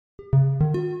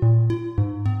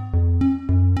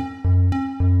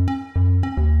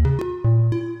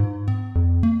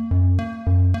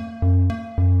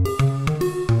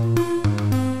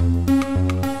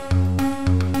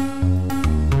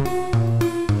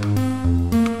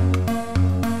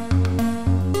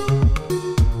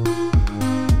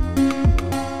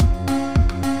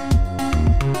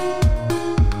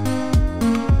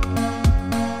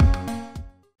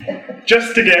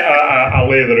just to get a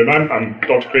lay of the room, I'm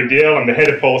Dr. Craig Dale, I'm the Head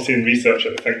of Policy and Research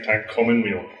at the think tank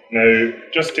Weal. Now,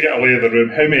 just to get a lay of the room,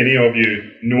 how many of you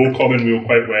know Weal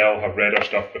quite well, have read our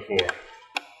stuff before?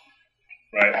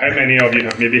 Right, how many of you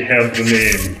have maybe heard the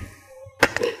name?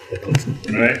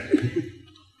 Right?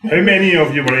 How many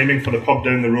of you were aiming for the pub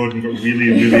down the road and got really,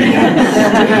 really lost?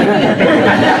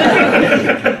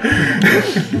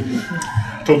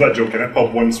 I told that joke in a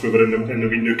pub once. We were in the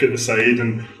wee nook at the side,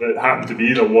 and it happened to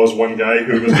be there was one guy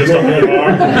who was just up at the bar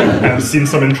and seen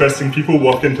some interesting people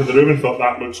walk into the room and thought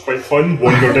that looks quite fun,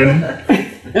 wandered in.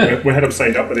 We had him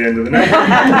signed up at the end of the night.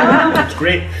 It's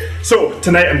great. So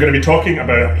tonight I'm going to be talking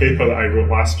about a paper that I wrote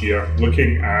last year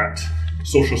looking at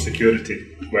social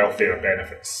security welfare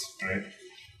benefits. Right?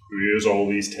 We use all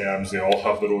these terms, they all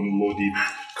have their own loaded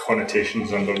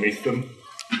connotations underneath them.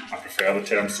 I prefer the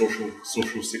term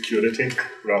social security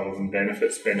rather than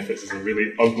benefits. Benefits is a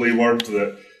really ugly word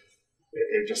that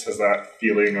it just has that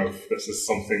feeling of this is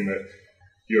something that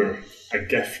you're a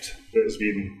gift that has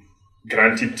been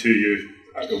granted to you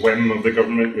at the whim of the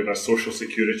government, whereas social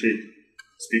security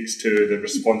speaks to the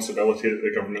responsibility that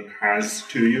the government has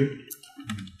to you,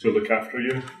 to look after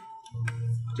you,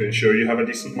 to ensure you have a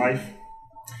decent life.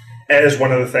 It is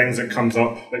one of the things that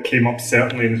came up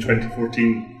certainly in the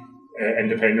 2014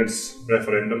 independence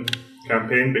referendum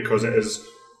campaign, because it is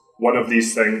one of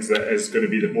these things that is going to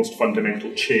be the most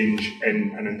fundamental change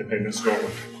in an independent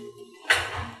Scotland.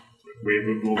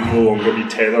 We will no longer be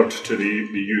tethered to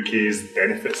the UK's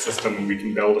benefit system, and we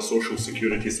can build a social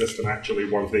security system actually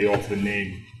worthy of the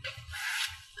name.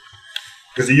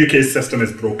 Because the UK's system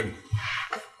is broken.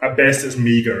 At best it's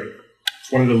meagre.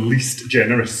 It's one of the least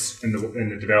generous in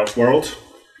the developed world.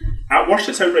 At worst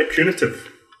it's outright punitive.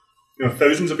 You know,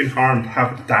 thousands have been harmed,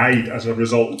 have died as a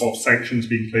result of sanctions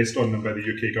being placed on them by the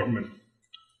UK government.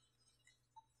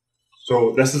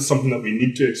 So this is something that we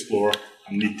need to explore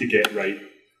and need to get right.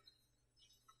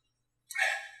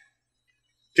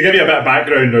 To give you a bit of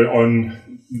background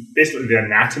on basically the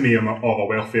anatomy of a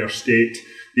welfare state,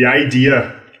 the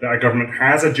idea that a government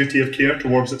has a duty of care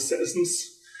towards its citizens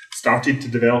started to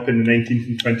develop in the 19th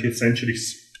and 20th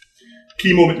centuries.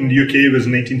 Key moment in the UK was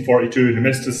in 1942, in the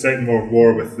midst of the Second World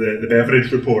War, with the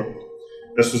Beveridge Report.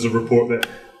 This was a report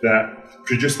that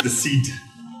produced the seed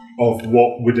of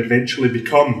what would eventually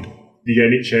become the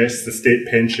NHS, the state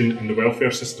pension and the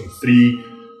welfare system. Three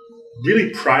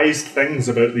really prized things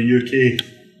about the UK.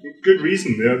 Good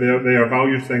reason, they are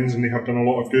valued things and they have done a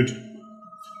lot of good.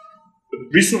 But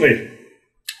recently,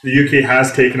 the UK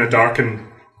has taken a dark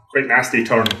and quite nasty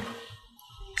turn.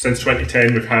 Since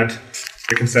 2010 we've had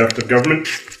the Conservative government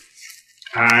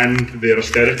and their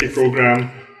austerity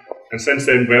programme, and since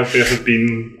then welfare has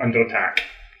been under attack.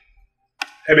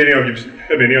 How many of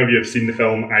you have seen the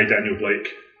film I, Daniel Blake?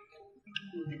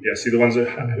 Yeah, see the ones who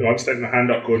aren't sticking their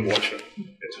hand up, go and watch it.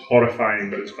 It's horrifying,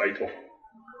 but it's vital.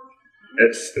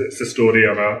 It's the story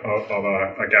of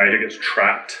a guy who gets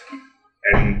trapped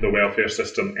in the welfare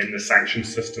system, in the sanction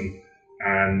system,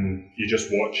 and you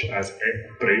just watch as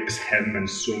it breaks him and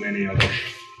so many others.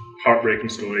 Heartbreaking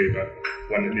story, but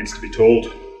one that needs to be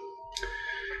told.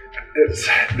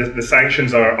 The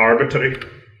sanctions are arbitrary.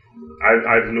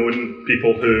 I've known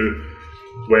people who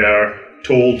were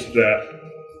told that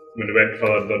when they went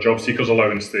for their job seekers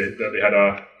allowance, that they had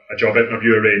a job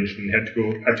interview arranged and they had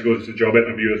to go to the job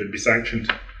interview or they'd be sanctioned.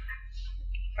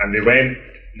 And they went,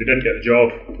 they didn't get the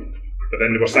job, but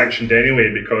then they were sanctioned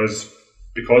anyway because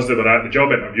they were at the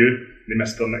job interview, they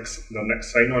missed their next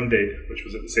sign-on date, which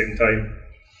was at the same time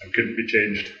and couldn't be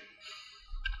changed.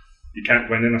 You can't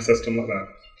win in a system like that.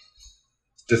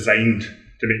 It's designed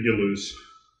to make you lose.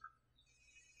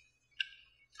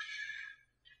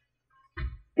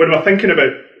 When we're thinking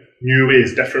about new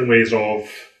ways, different ways of,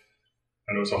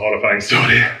 I know it's a horrifying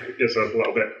story, it gets a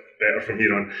little bit better from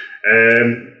here on.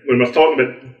 When we're talking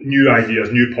about new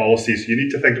ideas, new policies, you need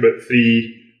to think about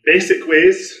three basic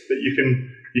ways that you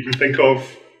can think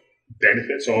of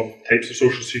benefits of types of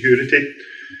social security.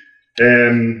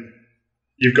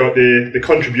 You've got the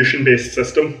contribution-based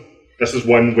system. This is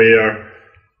one where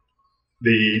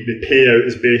the payout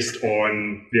is based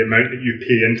on the amount that you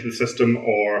pay into the system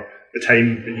or the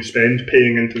time that you spend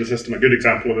paying into the system. A good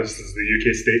example of this is the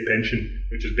UK state pension,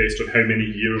 which is based on how many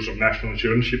years of national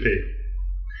insurance you pay.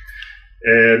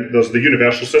 There's the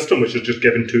universal system, which is just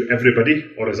given to everybody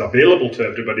or is available to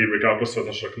everybody regardless of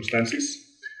their circumstances.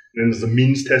 And then there's the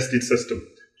means-tested system,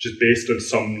 which is based on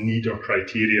some need or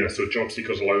criteria. So job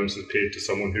seekers allowance is paid to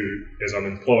someone who is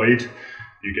unemployed.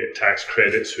 You get tax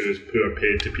credits who are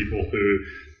paid to people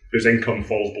whose income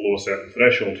falls below a certain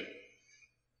threshold.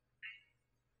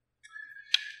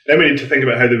 Then we need to think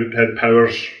about how the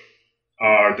powers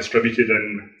are distributed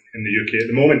in the UK at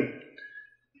the moment.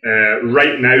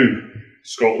 Right now,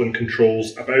 Scotland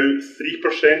controls about 3%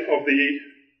 of the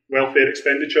welfare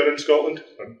expenditure in Scotland,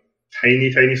 a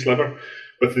tiny, tiny sliver.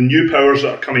 With the new powers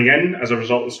that are coming in as a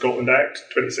result of the Scotland Act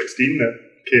 2016 that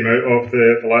came out of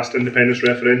the last independence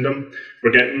referendum,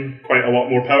 we're getting quite a lot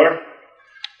more power.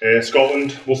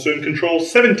 Scotland will soon control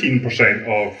 17%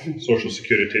 of social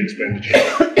security expenditure.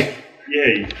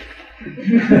 Yay.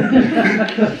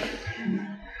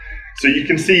 So you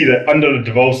can see that under the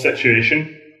devolved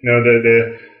situation,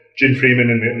 the Jane Freeman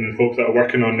and the folk that are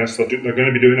working on this, they're going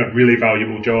to be doing a really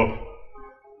valuable job.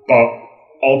 But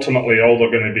ultimately, all they're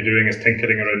going to be doing is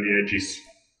tinkering around the edges.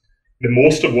 The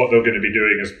most of what they're going to be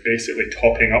doing is basically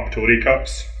topping up Tory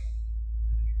cuts.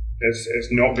 It's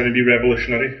not going to be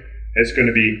revolutionary. It's going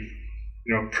to be,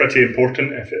 pretty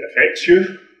important if it affects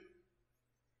you.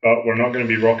 But we're not going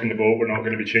to be rocking the boat. We're not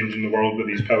going to be changing the world with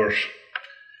these powers.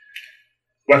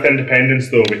 With independence,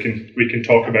 though, we can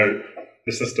talk about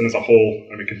the system as a whole,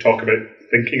 and we can talk about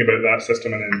thinking about that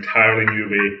system in an entirely new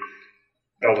way.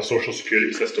 Build a social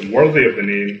security system worthy of the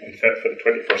name and fit for the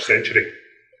 21st century.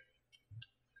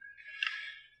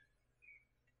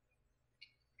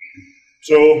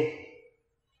 So,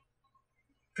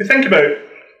 if we think about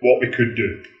what we could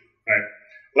do, right,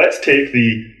 let's take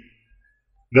the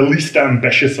least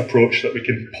ambitious approach that we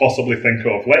can possibly think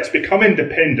of. Let's become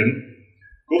independent,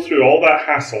 go through all that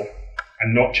hassle,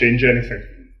 and not change anything.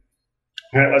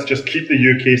 Right, let's just keep the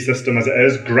UK system as it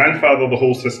is, grandfather the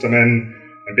whole system in,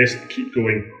 and basically keep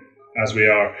going as we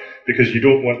are, because you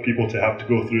don't want people to have to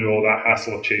go through all that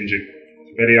hassle of changing.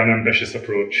 It's a very unambitious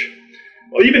approach.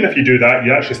 Well, even if you do that,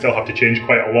 you actually still have to change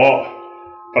quite a lot.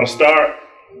 For a start,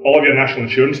 all of your national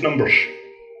insurance numbers,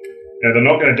 they're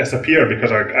not going to disappear,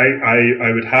 because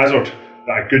I would hazard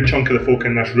that a good chunk of the folk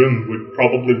in this room would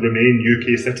probably remain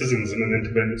UK citizens in an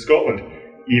independent Scotland,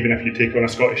 even if you take on a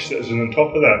Scottish citizen on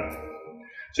top of that.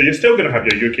 So you're still going to have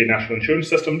your UK national insurance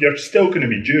system. You're still going to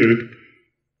be due,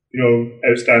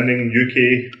 outstanding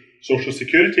UK social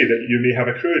security that you may have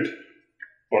accrued.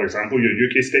 For example, your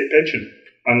UK state pension.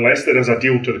 Unless there is a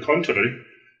deal to the contrary,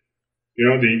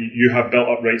 you have built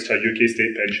up rights to a UK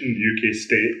state pension. The UK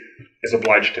state is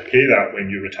obliged to pay that when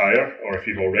you retire, or if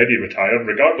you've already retired,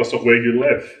 regardless of where you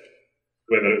live,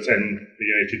 whether it's in the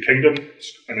United Kingdom,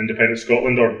 an independent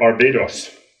Scotland, or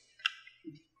Barbados.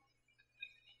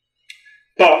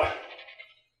 But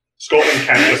Scotland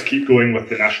can't just keep going with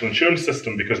the national insurance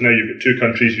system, because now you've got two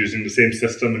countries using the same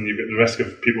system, and you've got the risk of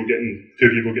two people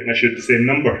getting issued the same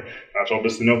number. That's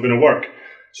obviously not going to work.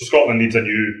 So Scotland needs a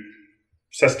new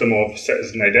system of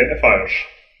citizen identifiers.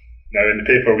 Now, in the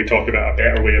paper, we talk about a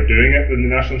better way of doing it than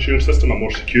the national insurance system, a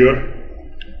more secure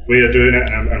way of doing it,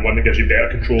 and one that gives you better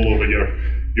control over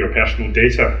your personal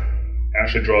data. It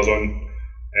actually draws on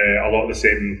a lot of the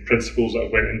same principles that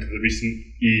went into the recent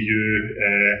EU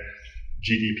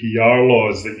GDPR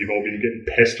laws that you've all been getting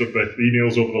pestered with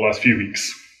emails over the last few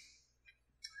weeks.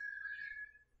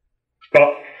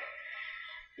 But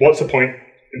what's the point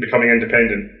in becoming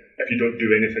independent if you don't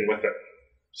do anything with it?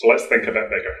 So let's think a bit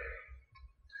bigger.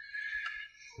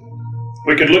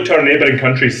 We could look to our neighbouring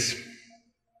countries,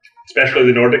 especially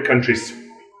the Nordic countries,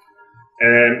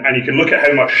 and you can look at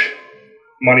how much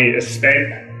money is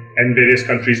spent in various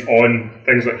countries on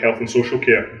things like health and social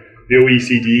care. The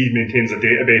OECD maintains a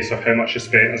database of how much is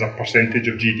spent as a percentage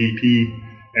of GDP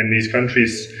in these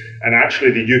countries, and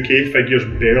actually the UK figure's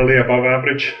barely above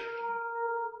average.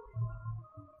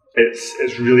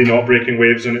 It's really not breaking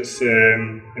waves in its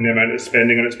in the amount it's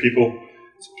spending on its people.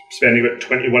 It's spending about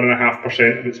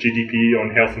 21.5% of its GDP on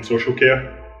health and social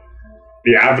care.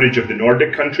 The average of the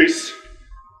Nordic countries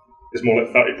is more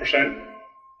like 30%.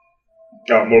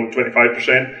 More like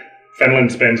 25%.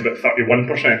 Finland spends about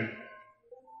 31%.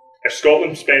 If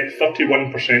Scotland spent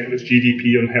 31% of its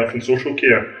GDP on health and social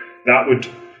care, that would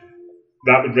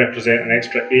represent an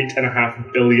extra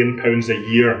 £8.5 billion a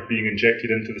year being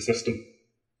injected into the system.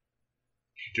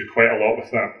 You do quite a lot with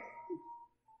that.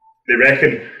 They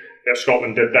reckon that if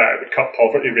Scotland did that, it would cut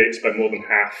poverty rates by more than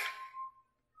half.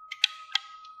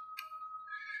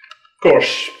 Of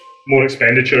course, more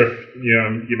expenditure,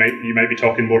 you might be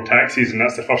talking more taxes, and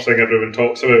that's the first thing everyone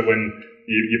talks about when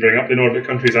you bring up the Nordic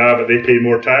countries. But they pay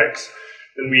more tax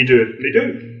than we do. They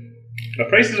do. Their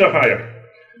prices are higher.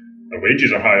 Their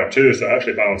wages are higher too, so it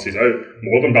actually balances out,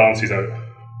 more than balances out.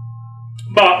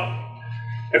 But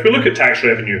if we look at tax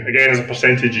revenue, again as a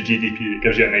percentage of GDP, it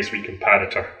gives you a nice wee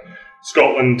comparator.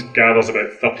 Scotland gathers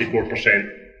about 34%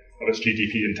 of its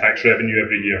GDP in tax revenue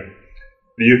every year.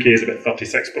 The UK is about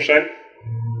 36%,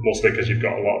 mostly because you've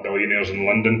got a lot of billionaires in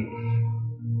London.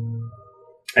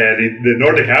 The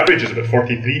Nordic average is about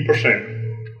 43%.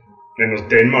 Then there's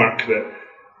Denmark that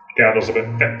gathers about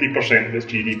 50% of its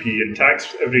GDP in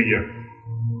tax every year.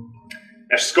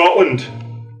 If Scotland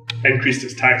increased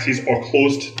its taxes or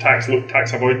closed tax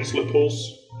avoidance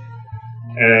loopholes,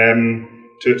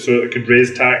 so it could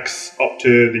raise tax up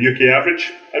to the UK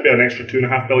average, that'd be an extra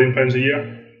 £2.5 billion a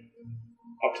year.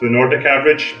 Up to the Nordic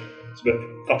average, it's about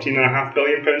 £13.5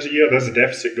 billion a year. There's a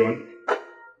deficit going.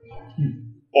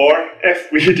 Or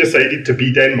if we decided to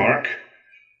be Denmark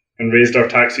and raised our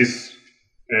taxes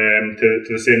to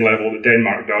the same level that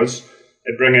Denmark does,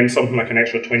 it'd bring in something like an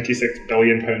extra £26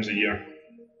 billion a year.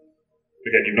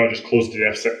 Again, you've not just closed the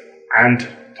deficit and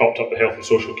topped up the health and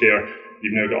social care,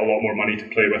 you've now got a lot more money to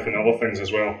play with and other things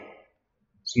as well.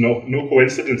 So no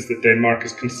coincidence that Denmark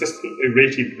is consistently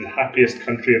rated the happiest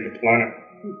country on the planet.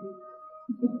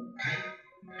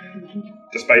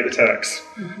 Despite the tax.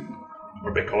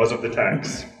 Or because of the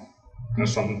tax.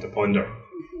 There's something to ponder.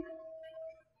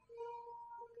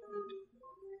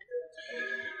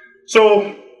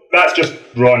 So that's just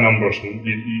raw numbers.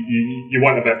 You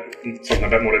want something a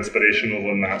bit more inspirational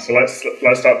than that. So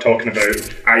let's start talking about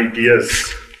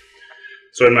ideas.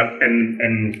 So in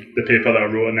the paper that I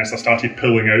wrote on this, I started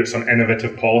pulling out some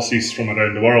innovative policies from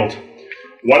around the world.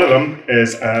 One of them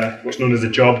is what's known as the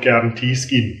Job Guarantee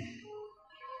Scheme.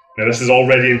 Now this is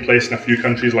already in place in a few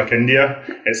countries like India.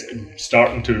 It's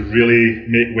starting to really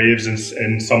make waves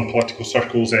in some political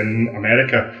circles in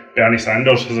America. Bernie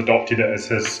Sanders has adopted it as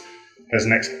his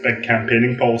next big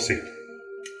campaigning policy.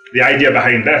 The idea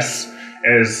behind this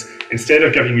is, instead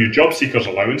of giving you job seekers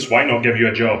allowance, why not give you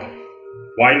a job?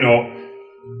 Why not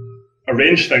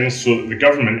arrange things so that the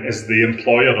government is the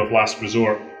employer of last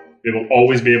resort? They will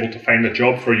always be able to find a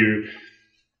job for you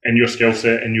in your skill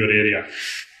set, in your area,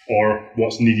 or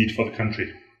what's needed for the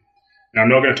country. Now, I'm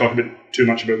not going to talk too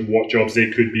much about what jobs they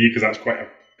could be, because that's quite a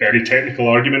very technical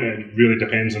argument, and it really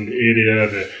depends on the area,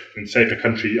 the type of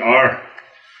country you are.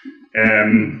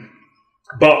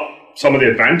 But some of the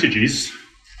advantages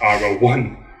are, well,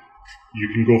 one, you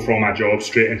can go from a job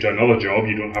straight into another job.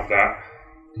 You don't have that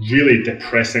really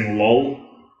depressing lull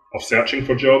of searching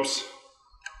for jobs,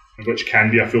 which can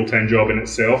be a full-time job in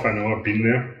itself. I know, I've been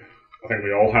there. I think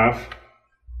we all have.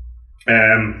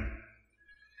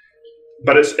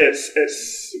 But it's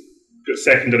got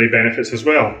secondary benefits as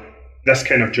well. This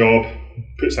kind of job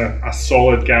puts a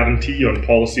solid guarantee on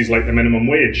policies like the minimum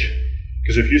wage.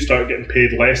 Because if you start getting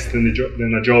paid less than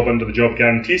a job under the Job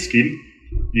Guarantee Scheme,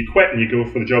 you quit and you go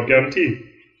for the Job Guarantee.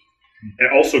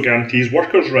 It also guarantees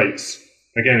workers' rights.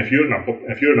 Again, if you're in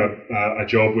a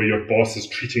job where your boss is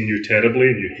treating you terribly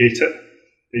and you hate it,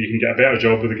 then you can get a better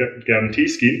job with a guarantee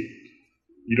scheme.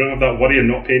 You don't have that worry of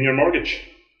not paying your mortgage.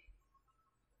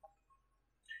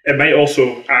 It might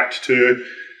also act to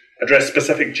address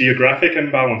specific geographic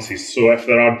imbalances. So if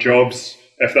there are jobs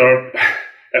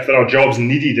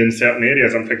needed in certain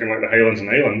areas, I'm thinking like the Highlands and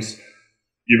Islands,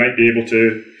 you might be able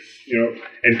to,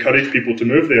 encourage people to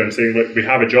move there and saying, look, we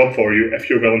have a job for you. If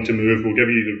you're willing to move, we'll give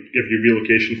you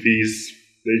relocation fees.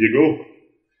 There you go.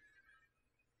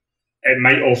 It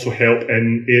might also help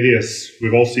in areas.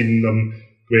 We've all seen them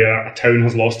where a town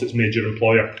has lost its major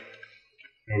employer.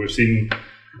 We've seen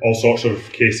all sorts of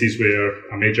cases where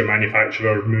a major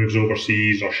manufacturer moves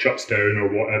overseas or shuts down or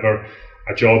whatever.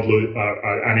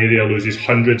 An area loses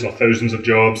hundreds or thousands of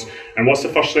jobs. And what's the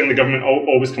first thing the government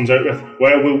always comes out with?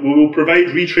 Well, we will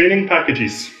provide retraining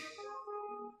packages.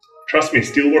 Trust me,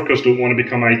 steelworkers don't want to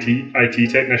become IT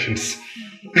technicians.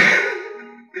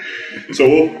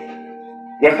 So,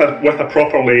 with a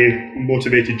properly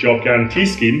motivated job guarantee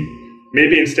scheme,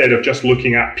 maybe instead of just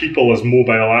looking at people as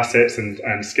mobile assets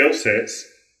and skill sets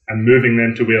and moving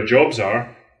them to where jobs are,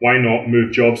 why not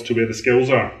move jobs to where the skills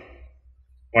are?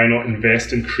 Why not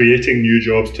invest in creating new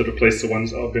jobs to replace the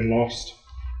ones that have been lost?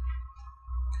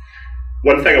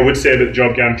 One thing I would say about the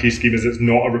Job Guarantee Scheme is it's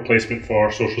not a replacement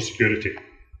for Social Security.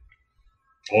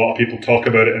 A lot of people talk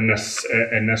about it in this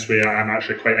way. I'm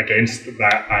actually quite against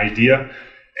that idea.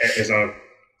 It is an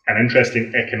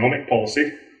interesting economic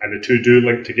policy, and the two do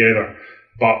link together.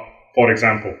 But, for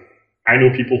example, I know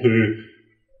people who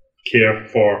care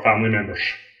for family members.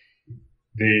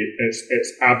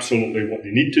 It's absolutely what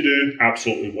they need to do,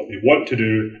 absolutely what they want to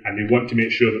do, and they want to make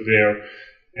sure that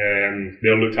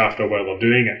they're looked after while they're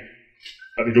doing it.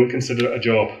 But they don't consider it a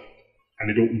job, and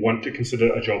they don't want to consider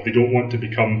it a job. They don't want to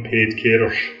become paid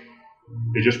carers.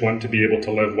 They just want to be able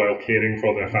to live while caring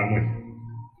for their family.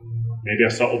 Maybe a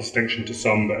subtle distinction to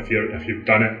some, but if you've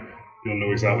done it, you'll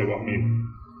know exactly what I mean.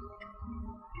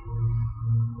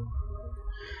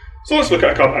 So let's look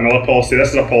at another policy. This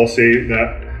is a policy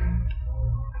that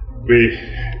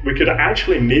we could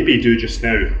actually maybe do just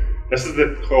now. This is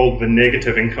called the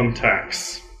negative income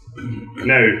tax.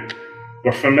 Now,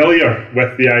 we're familiar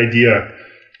with the idea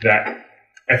that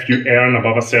if you earn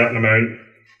above a certain amount,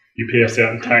 you pay a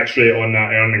certain tax rate on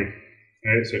that earning.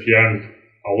 Right? So if you earn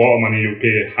a lot of money, you'll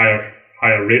pay a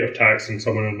higher rate of tax than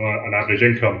someone on an average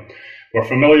income. We're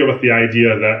familiar with the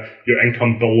idea that your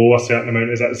income below a certain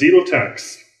amount is at zero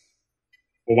tax.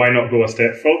 Well, why not go a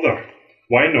step further?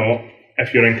 Why not,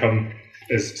 if your income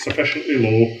is sufficiently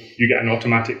low, you get an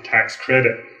automatic tax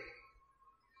credit?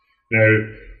 Now,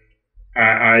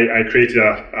 I created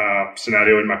a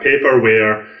scenario in my paper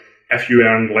where if you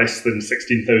earned less than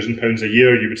 £16,000 a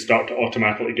year, you would start to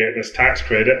automatically get this tax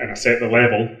credit, and I set the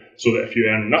level so that if you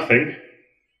earn nothing,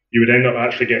 you would end up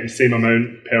actually getting the same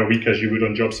amount per week as you would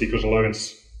on job seekers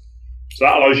allowance. So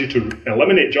that allows you to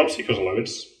eliminate job seekers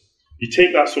allowance. You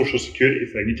take that social security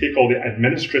thing, you take all the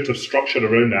administrative structure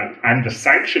around that and the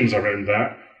sanctions around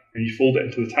that, and you fold it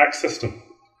into the tax system.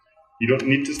 You don't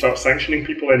need to start sanctioning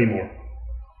people anymore.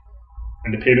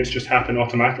 And the payments just happen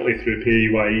automatically through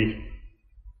PAYE.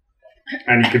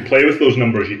 And you can play with those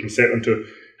numbers, you can set them to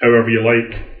however you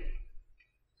like.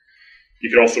 You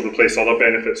could also replace other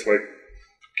benefits like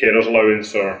carers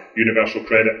allowance or universal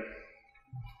credit.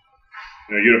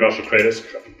 Universal credits,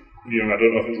 I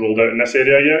don't know if it's rolled out in this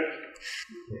area yet.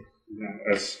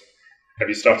 Have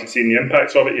you started seeing the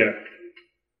impacts of it yet?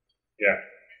 Yeah.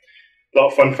 A lot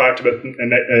of fun fact about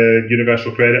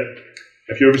universal credit.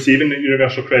 If you're receiving the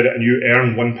universal credit and you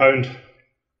earn £1,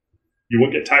 you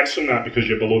won't get taxed on that because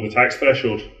you're below the tax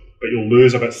threshold, but you'll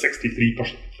lose about 63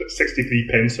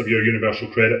 pence of your universal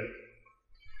credit.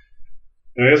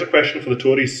 Now here's a question for the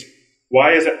Tories.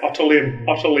 Why is it utterly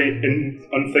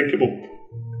unthinkable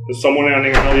that someone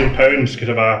earning £1 million could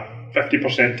have a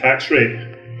 50% tax rate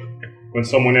when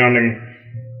someone earning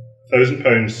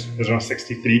 £1,000 is on a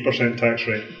 63% tax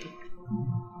rate?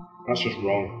 That's just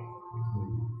wrong.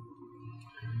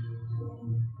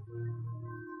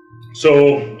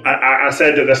 So I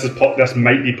said that this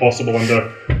might be possible under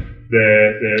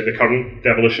the current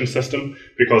devolution system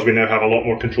because we now have a lot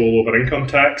more control over income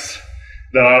tax.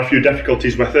 There are a few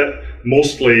difficulties with it,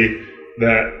 mostly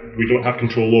that we don't have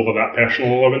control over that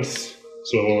personal allowance,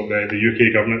 so the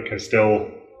UK government can still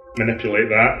manipulate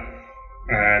that,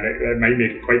 and it might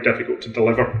make it quite difficult to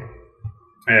deliver.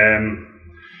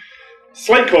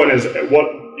 Slight con is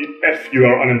if you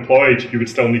are unemployed, you would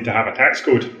still need to have a tax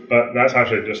code, but that's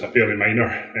actually just a fairly minor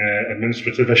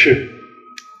administrative issue.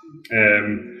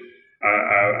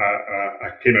 I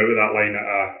came out with that line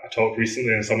at a talk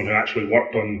recently, and someone who actually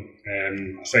worked on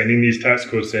assigning these tax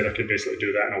codes said I could basically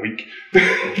do that in a week.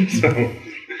 So,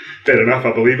 fair enough,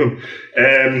 I believe him.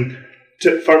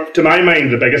 To my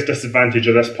mind, the biggest disadvantage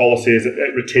of this policy is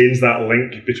it retains that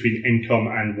link between income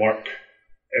and work.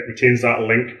 It retains that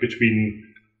link between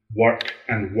work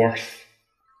and worth,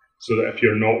 so that if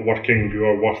you're not working, you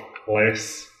are worth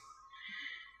less.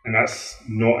 And that's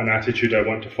not an attitude I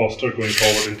want to foster going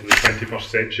forward into the 21st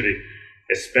century,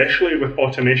 especially with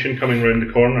automation coming around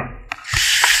the corner.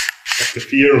 If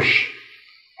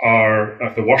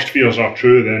the worst fears are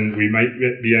true, then we might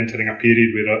be entering a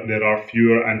period where there are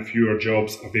fewer and fewer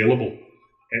jobs available.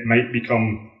 We might hit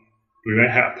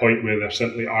a point where there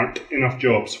simply aren't enough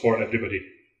jobs for everybody,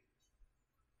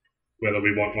 whether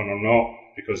we want one or not,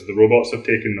 because the robots have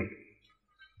taken them.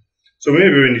 So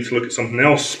maybe we need to look at something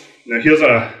else. Now here's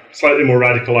a slightly more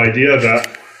radical idea that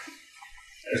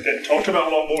is getting talked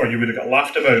about a lot more. You would have got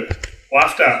laughed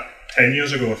at 10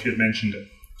 years ago if you'd mentioned it.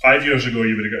 5 years ago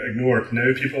you would have got ignored.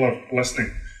 Now people are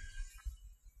listening.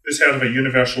 Who's heard of a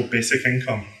universal basic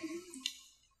income?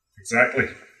 Exactly.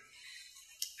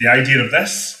 The idea of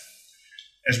this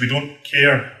is we don't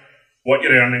care what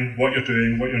you're earning, what you're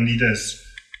doing, what your need is.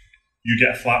 You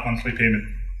get a flat monthly payment,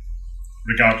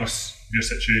 regardless of your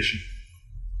situation.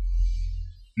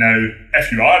 Now,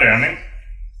 if you are earning,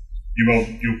 you'll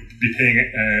be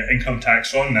paying income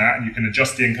tax on that, and you can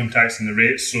adjust the income tax and the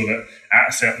rates so that at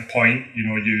a certain point,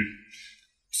 you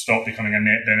stop becoming a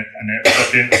net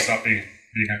recipient and start being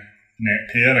a net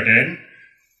payer again. I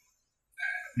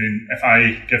mean, if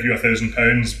I give you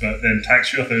 £1,000 but then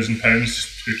tax you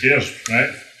 £1,000, who cares,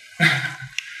 right?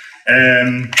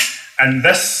 And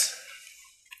this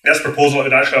proposal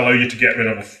would actually allow you to get rid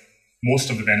of most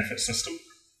of the benefit system.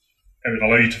 It would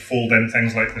allow you to fold in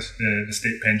things like the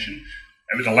state pension.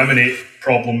 It would eliminate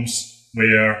problems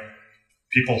where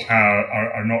people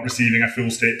are not receiving a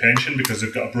full state pension because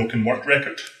they've got a broken work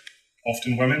record,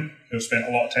 often women who have spent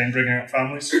a lot of time bringing up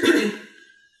families.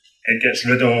 It gets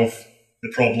rid of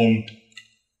the problem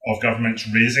of governments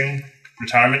raising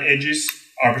retirement ages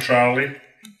arbitrarily,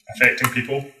 affecting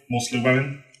people, mostly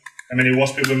women. How many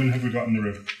waspy women have we got in the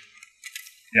room?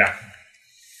 Yeah.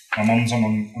 My mum's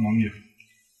among you.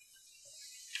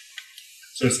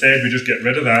 So instead, we just get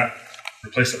rid of that,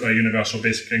 replace it with a universal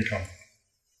basic income.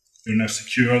 You're now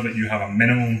secure that you have a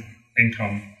minimum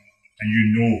income and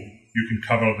you know you can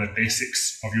cover the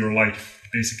basics of your life,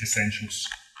 basic essentials.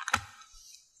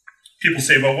 People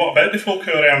say, well, what about the folk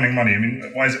who are earning money? I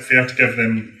mean, why is it fair to give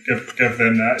them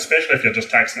that, especially if you're just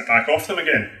taxing it back off them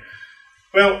again?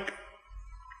 Well,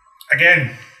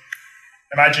 again,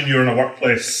 imagine you're in a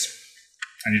workplace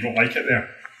and you don't like it there.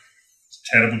 It's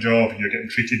a terrible job, you're getting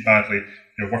treated badly,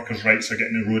 your workers' rights are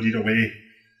getting eroded away,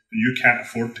 but you can't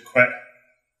afford to quit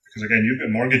because, again, you've got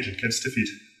a mortgage and kids to feed.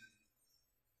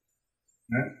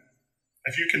 Yeah?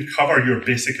 If you can cover your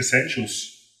basic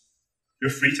essentials,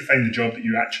 you're free to find the job that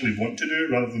you actually want to do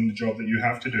rather than the job that you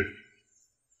have to do.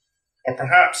 Or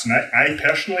perhaps, and I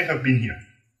personally have been here,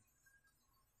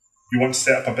 you want to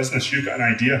set up a business, you've got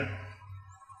an idea,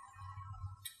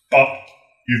 but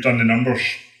you've done the numbers,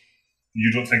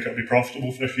 you don't think it'll be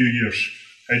profitable for a few years.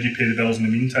 How do you pay the bills in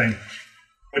the meantime?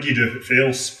 What do you do if it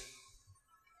fails?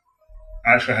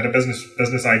 I actually had a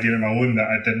business idea of my own that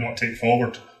I did not take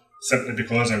forward simply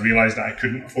because I realised that I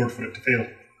couldn't afford for it to fail.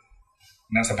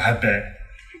 And that's a bad bet.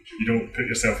 You don't put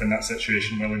yourself in that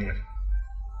situation willingly.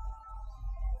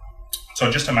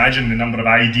 So just imagine the number of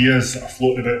ideas that are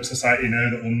floating about in society now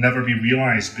that will never be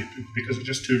realised because it's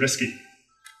just too risky.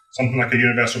 Something like a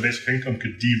universal basic income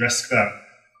could de-risk that,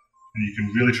 and you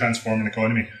can really transform an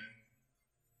economy.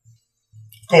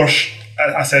 Of course,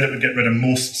 I said it would get rid of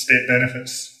most state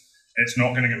benefits. It's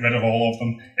not going to get rid of all of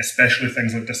them, especially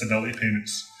things like disability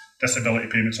payments. Disability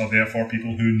payments are there for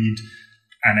people who need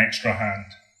an extra hand,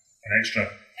 an extra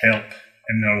help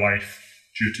in their life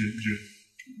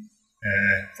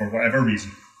for whatever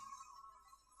reason.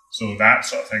 So that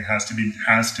sort of thing has to be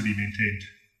maintained.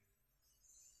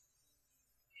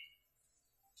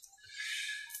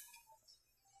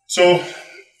 So,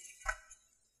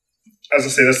 as I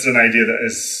say, this is an idea that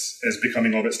is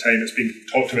becoming of its time. It's being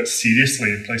talked about seriously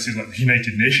in places like the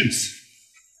United Nations.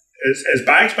 It's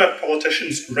backed by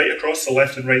politicians right across the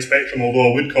left and right spectrum,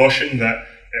 although I would caution that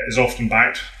it is often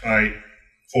backed by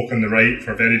folk on the right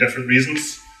for very different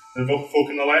reasons than folk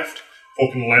on the left.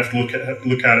 Folk on the left look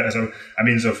at it as a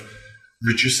means of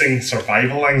reducing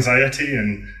survival anxiety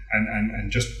and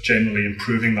just generally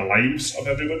improving the lives of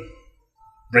everyone.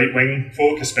 Right-wing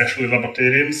folk, especially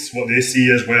libertarians, what they see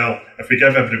is, well, if we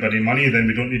give everybody money, then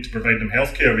we don't need to provide them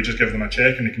healthcare. We just give them a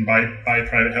cheque and they can buy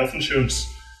private health insurance.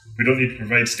 We don't need to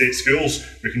provide state schools.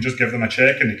 We can just give them a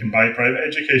cheque and they can buy private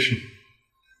education.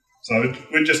 So I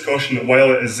would just caution that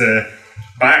while it is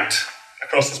backed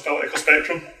across this political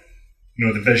spectrum,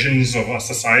 the visions of a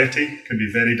society can be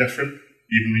very different,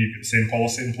 even when you put the same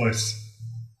policy in place.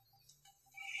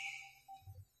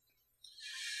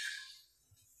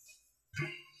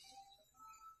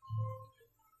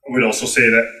 I would also say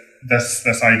that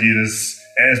this idea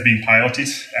has been piloted.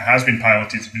 It has been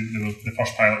piloted. The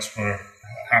first pilots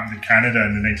happened in Canada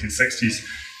in the 1960s.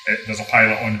 There's a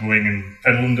pilot ongoing in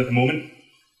Finland at the moment.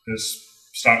 It's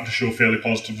starting to show fairly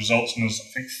positive results, and there's, I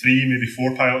think, 3, maybe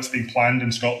 4 pilots being planned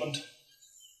in Scotland.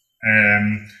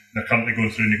 They're currently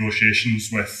going through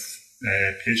negotiations with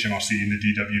HMRC and the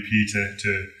DWP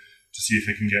to see if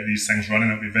they can get these things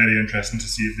running. It'll be very interesting to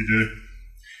see if they do.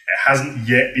 It hasn't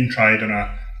yet been tried on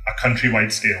a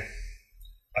countrywide scale.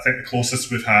 I think the closest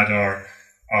we've had are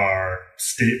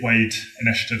statewide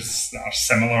initiatives that are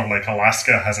similar, like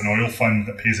Alaska has an oil fund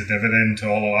that pays a dividend to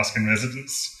all Alaskan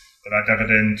residents, but that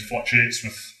dividend fluctuates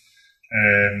with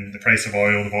the price of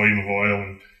oil, the volume of oil,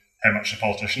 and how much the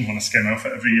politicians want to skim off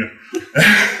it every year.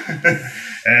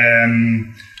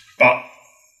 But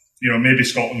maybe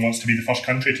Scotland wants to be the first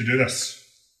country to do this.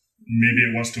 Maybe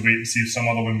it wants to wait and see if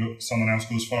someone else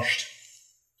goes first.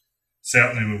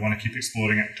 Certainly we want to keep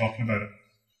exploring it and talking about it.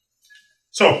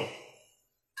 So,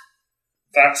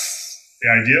 that's the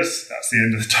ideas, that's the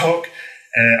end of the talk.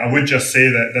 I would just say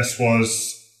that this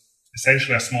was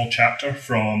essentially a small chapter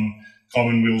from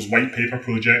Commonweal's white paper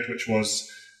project, which was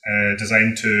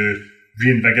designed to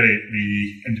reinvigorate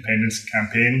the independence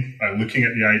campaign by looking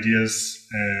at the ideas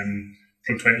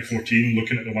from 2014,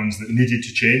 looking at the ones that needed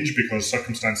to change because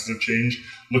circumstances have changed,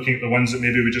 looking at the ones that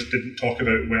maybe we just didn't talk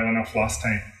about well enough last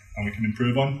time and we can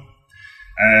improve on.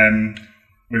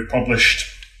 We've published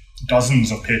dozens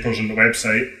of papers on the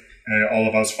website,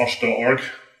 allofusfirst.org,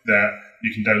 that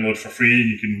you can download for free,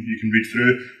 you can read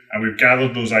through, and we've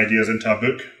gathered those ideas into a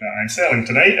book that I'm selling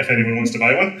tonight, if anyone wants to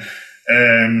buy one,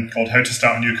 called How to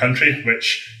Start a New Country,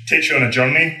 which takes you on a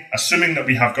journey, assuming that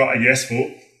we have got a yes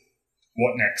vote,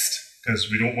 what next? Because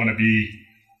we don't want to be,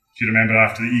 if you remember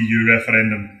after the EU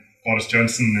referendum, Boris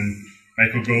Johnson and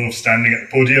Michael Gove standing at the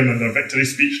podium in their victory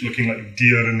speech looking like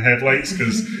deer in headlights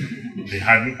because they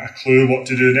hadn't a clue what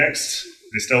to do next.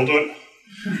 They still don't.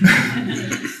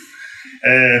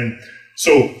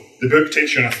 So the book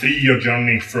takes you on a 3-year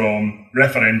journey from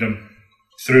referendum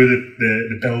through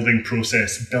the building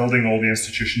process, building all the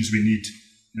institutions we need,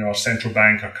 our central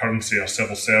bank, our currency, our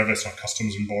civil service, our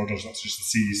customs and borders, that's just the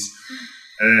C's.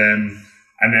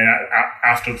 And then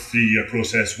after the 3-year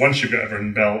process, once you've got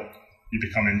everything built, you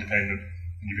become independent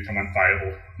and you become a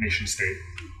viable nation state.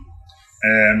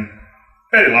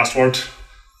 Very last word,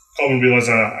 Weal is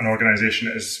an organisation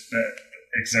that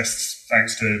exists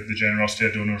thanks to the generosity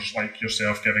of donors like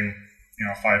yourself giving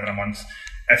 £5 a month.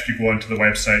 If you go onto the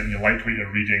website and you like what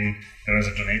you're reading, there is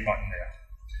a donate button there.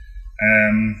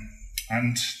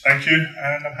 And thank you,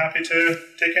 and I'm happy to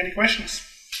take any questions.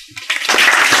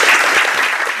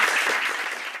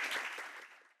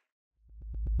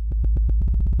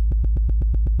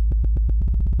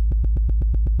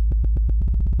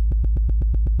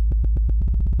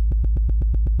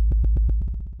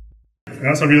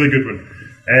 That's a really good one.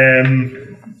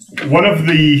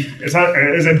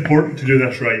 It is important to do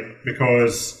this right,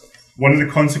 because one of the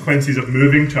consequences of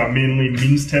moving to a mainly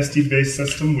means-tested based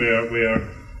system where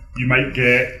you might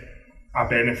get a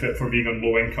benefit for being on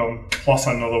low income, plus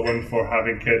another one for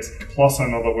having kids, plus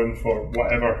another one for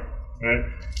whatever, right?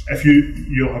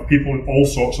 You'll have people in all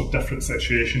sorts of different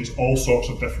situations, all sorts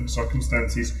of different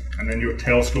circumstances, and then you're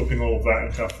telescoping all of that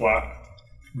into a flat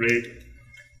rate.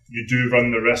 You do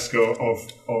run the risk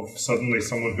of suddenly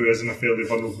someone who is in a fairly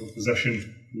vulnerable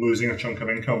position losing a chunk of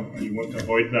income, and you want to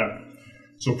avoid that.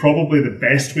 So probably the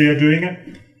best way of doing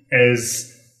it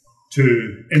is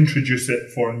to introduce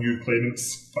it for new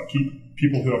claimants, but keep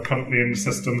people who are currently in the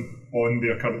system on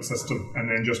their current system, and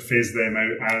then just phase them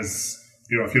out as,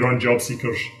 if you're on job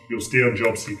seekers, you'll stay on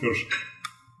job seekers.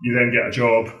 You then get a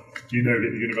job, you now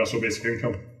get the universal basic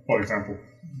income, for example.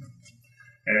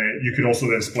 You could also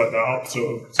then split that up,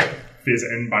 so phase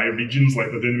it in by regions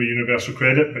like they're doing with universal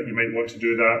credit, but you might want to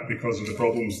do that because of the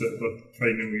problems that they're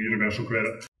finding with universal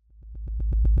credit.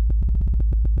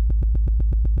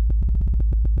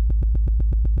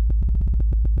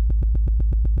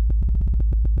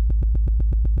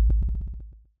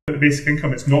 The basic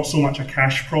income, it's not so much a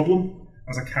cash problem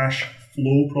as a cash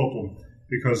flow problem,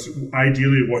 because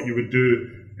ideally what you would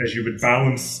do is you would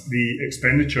balance the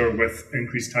expenditure with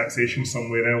increased taxation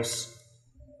somewhere else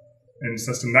in the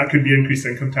system. That could be increased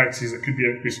income taxes, it could be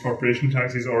increased corporation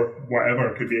taxes, or whatever.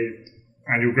 It could be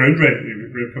annual ground rent.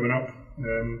 We're coming up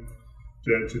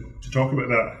to talk about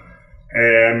that.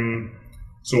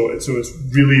 So it's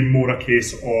really more a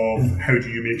case of how do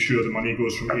you make sure the money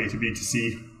goes from A to B to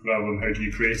C rather than how do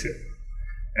you create it.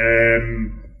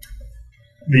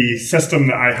 The system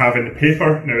that I have in the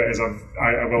paper now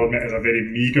I will admit, is a very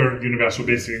meagre universal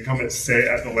basic income. It's set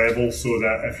at the level so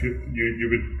that if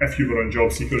you were on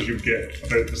job seekers, you'd get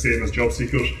about the same as job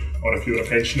seekers, or if you were a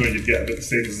pensioner, you'd get about the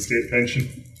same as the state pension.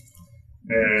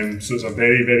 So it's a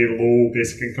very, very low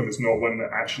basic income. It's not one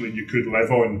that actually you could live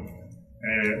on,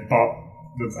 but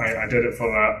I did it for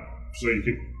that so you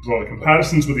could draw the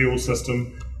comparisons with the old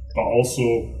system, but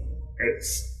also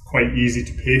it's quite easy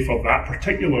to pay for that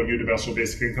particular universal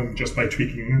basic income just by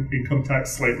tweaking income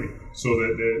tax slightly. So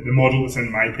the model that's in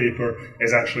my paper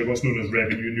is actually what's known as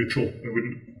revenue neutral. You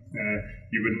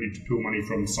wouldn't need to pull money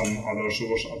from some other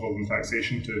source other than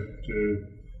taxation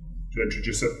to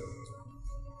introduce it.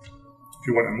 If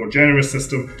you want a more generous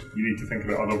system, you need to think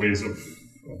about other ways of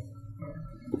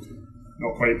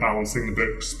not quite balancing the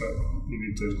books, but you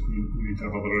need to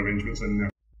have other arrangements in there.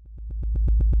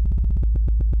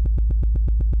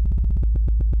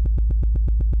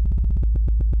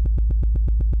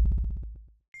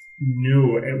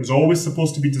 No, it was always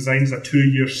supposed to be designed as a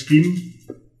 2-year scheme,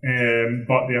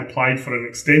 but they applied for an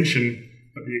extension,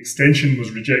 but the extension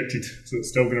was rejected, so it's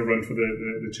still going to run for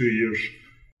the 2 years.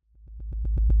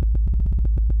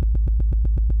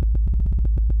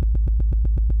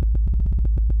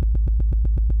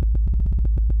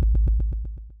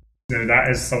 Now that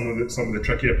is some of the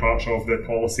trickier parts of the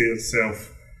policy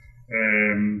itself.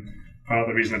 Part of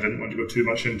the reason I didn't want to go too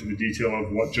much into the detail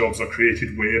of what jobs are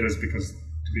created where is because,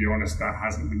 to be honest, that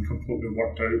hasn't been completely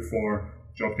worked out for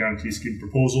job guarantee scheme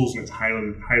proposals, and it's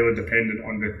highly dependent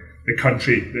on the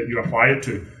country that you apply it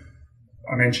to.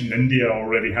 I mentioned India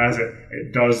already has it.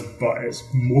 It does, but it's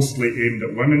mostly aimed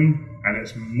at women, and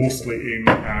it's mostly aimed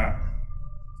at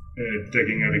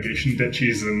digging irrigation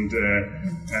ditches and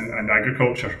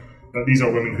agriculture. But these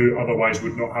are women who otherwise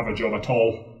would not have a job at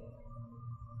all.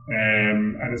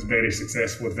 And it's very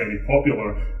successful, it's very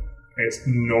popular. it's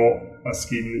not a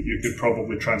scheme that you could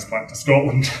probably transplant to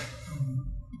Scotland.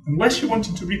 Unless you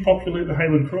wanted to repopulate the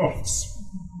Highland Crofts.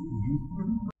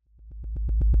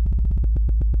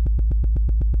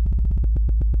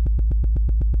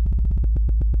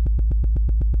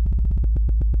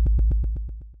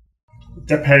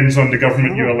 Depends on the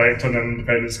government you elect on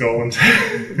independent Scotland.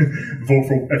 Vote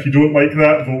for, if you don't like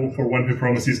that, vote for one who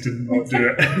promises to not do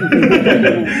it.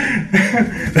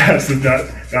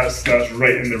 that's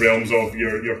right in the realms of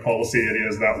your policy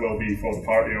areas. That will be for the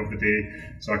party of the day.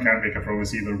 So I can't make a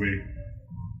promise either way.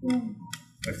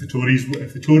 If the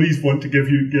Tories want to give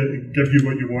you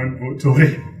what you want, vote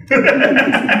Tory.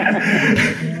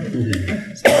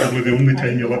 It's probably the only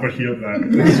time you'll ever hear that.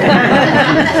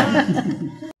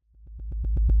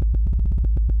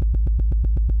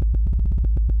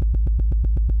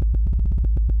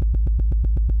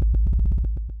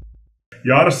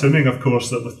 You are assuming, of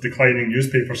course, that with declining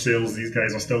newspaper sales, these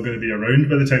guys are still going to be around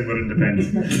by the time we're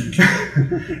independent.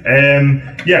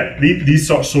 These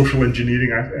sort of social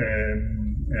engineering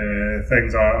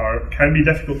things can be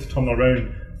difficult to turn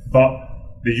around, but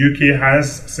the UK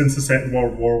has, since the Second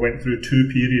World War, went through 2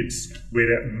 periods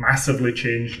where it massively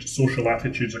changed social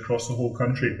attitudes across the whole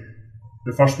country.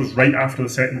 The first was right after the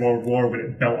Second World War, where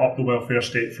it built up the welfare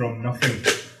state from nothing.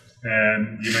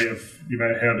 You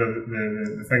might have heard of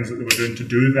the things that they were doing to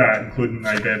do that, including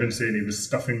INDYBroad saying he was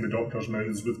stuffing the doctors'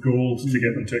 mouths with gold to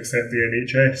get them to accept the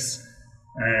NHS.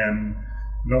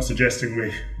 Not suggesting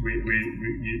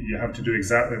you have to do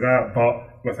exactly that,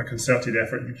 but with a concerted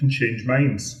effort you can change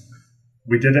minds.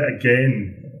 We did it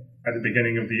again at the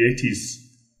beginning of the 80s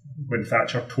when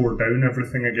Thatcher tore down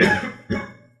everything again.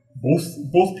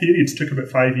 Both periods took about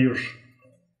 5 years.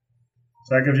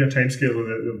 So that gives you a timescale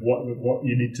of what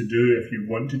you need to do if you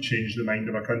want to change the mind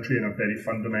of a country in a very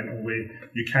fundamental way.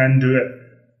 You can do it.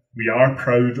 We are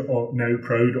proud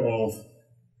of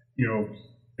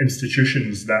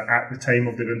institutions that at the time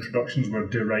of their introductions were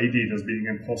derided as being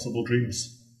impossible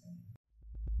dreams.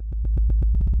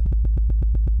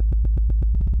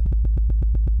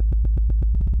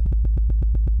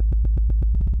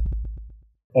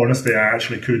 Honestly, I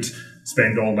actually could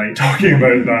spend all night talking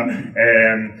about that.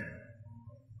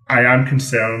 I am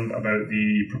concerned about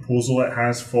the proposal it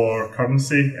has for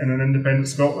currency in an independent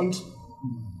Scotland.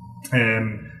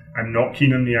 I'm not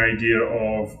keen on the idea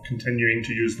of continuing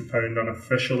to use the pound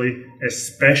unofficially,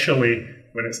 especially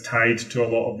when it's tied to a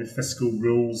lot of the fiscal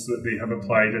rules that they have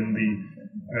applied in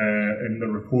the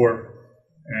report.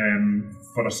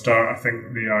 For a start, I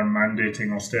think they are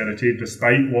mandating austerity,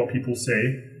 despite what people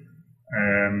say.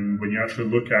 When you actually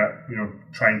look at,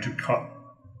 trying to cut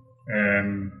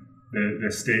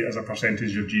the state as a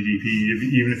percentage of GDP,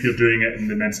 even if you're doing it in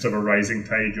the midst of a rising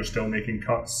tide, you're still making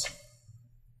cuts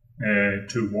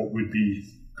to what would be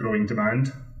growing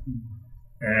demand.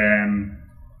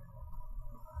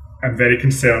 I'm very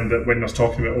concerned that when they're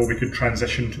talking about, we could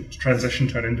transition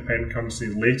to an independent currency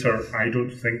later, I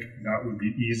don't think that would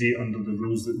be easy under the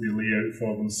rules that they lay out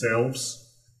for themselves.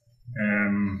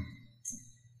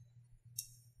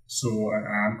 So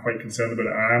I am quite concerned about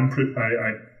it.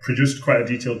 I produced quite a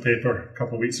detailed paper a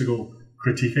couple of weeks ago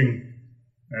critiquing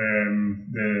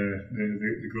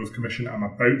the Growth Commission. I'm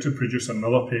about to produce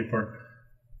another paper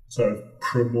sort of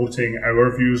promoting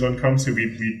our views on currency. We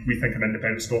think an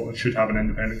independent Scotland should have an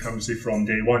independent currency from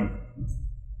day one.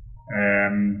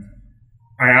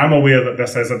 I am aware that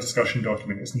this is a discussion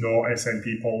document. It's not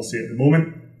SNP policy at the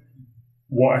moment.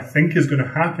 What I think is going to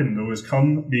happen, though, is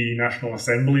come the national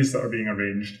assemblies that are being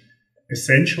arranged,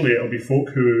 essentially it'll be folk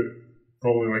who,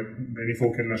 probably like many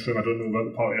folk in this room, I don't know what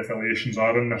the party affiliations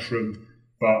are in this room,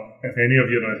 but if any of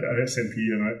you are SNP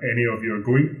and any of you are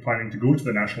planning to go to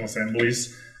the national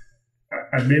assemblies,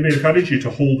 I'd maybe encourage you to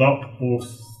hold up both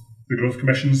the Growth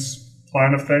Commission's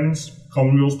plan of things,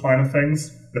 Commonwealth's plan of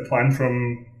things, the plan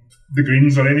from the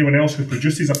Greens or anyone else who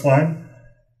produces a plan,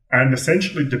 and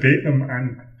essentially debate them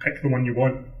and pick the one you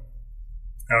want.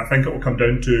 And I think it will come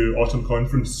down to autumn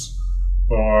conference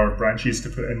for branches to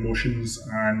put in motions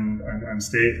and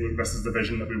state, look, this is the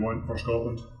vision that we want for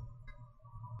Scotland.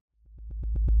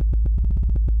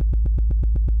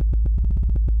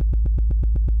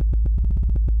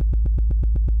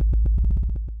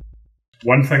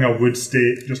 One thing I would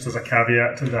state, just as a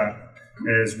caveat to that,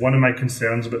 is one of my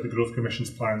concerns about the Growth Commission's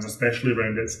plans, especially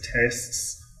around its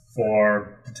tests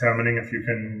for determining if you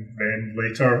can then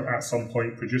later at some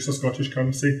point produce a Scottish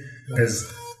currency,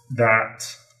 is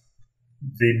that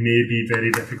they may be very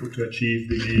difficult to achieve,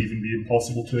 they may even be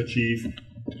impossible to achieve,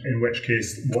 in which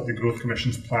case what the Growth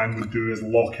Commission's plan would do is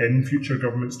lock in future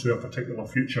governments to a particular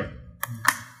future.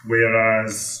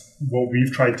 Whereas what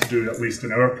we've tried to do, at least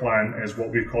in our plan, is what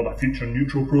we've called a future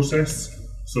neutral process.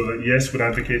 So that yes, we're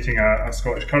advocating a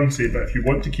Scottish currency, but if you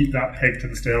want to keep that pegged to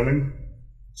the sterling,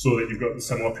 so that you've got the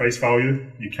similar price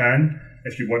value, you can.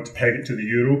 If you want to peg it to the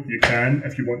euro, you can.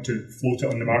 If you want to float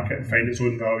it on the market and find its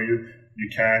own value, you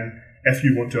can. If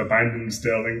you want to abandon the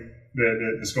sterling,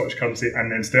 the Scottish currency,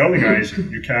 and then sterlingize,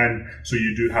 you can. So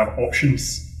you do have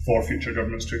options for future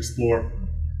governments to explore.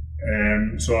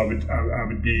 So I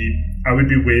would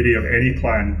be wary of any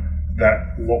plan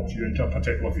that locked you into a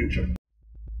particular future.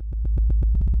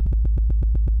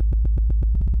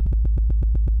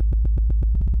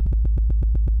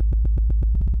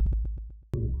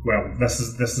 Well, this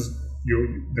is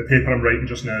the paper I'm writing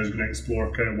just now is going to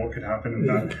explore kind of what could happen in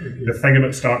that. The thing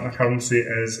about starting a currency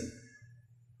is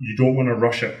you don't want to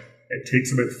rush it. It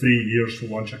takes about 3 years to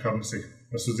launch a currency.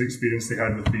 This was the experience they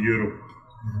had with the euro.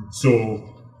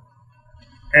 So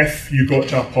if you got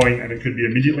to a point, and it could be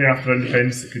immediately after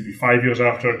independence, it could be 5 years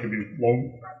after, it could be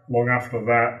long after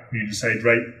that, and you decide,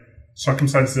 right,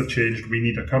 circumstances have changed, we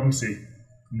need a currency.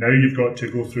 Now you've got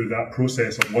to go through that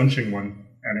process of launching one,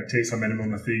 and it takes a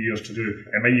minimum of 3 years to do.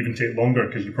 It might even take longer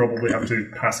because you probably have to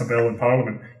pass a bill in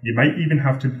Parliament. You might even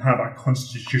have to have a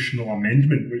constitutional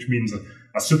amendment, which means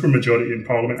a supermajority in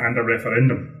Parliament and a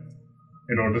referendum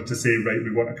in order to say, right,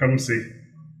 we want a currency.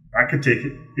 That could take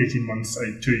 18 months,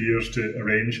 2 years to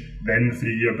arrange, then the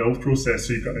 3-year build process.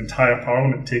 So you've got an entire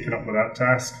Parliament taken up with that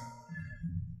task.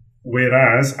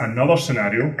 Whereas another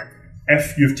scenario,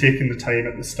 if you've taken the time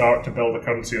at the start to build a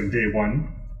currency on day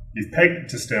one, you've pegged it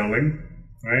to sterling,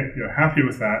 right? You're happy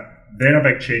with that. Then a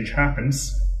big change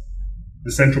happens.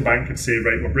 The central bank could say,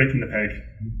 right, we're breaking the peg,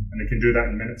 and they can do that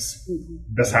in minutes.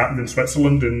 This happened in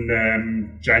Switzerland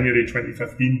in January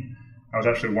 2015. I was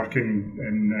actually working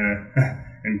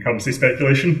in currency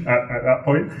speculation at that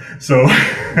point. So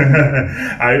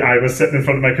I was sitting in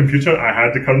front of my computer. I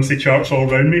had the currency charts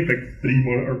all around me, big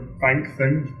 3-monitor bank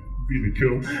thing, really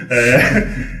cool.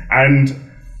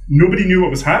 And nobody knew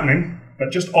what was happening,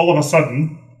 but just all of a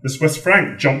sudden, the Swiss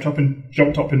franc jumped up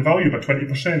in value by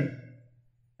 20%,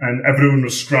 and everyone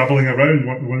was scrabbling around,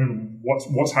 wondering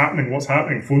what's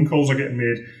happening. Phone calls are getting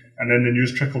made, and then the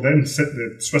news trickled in.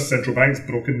 The Swiss central bank's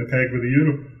broken the peg with the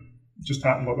euro. It just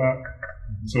happened like that.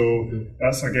 So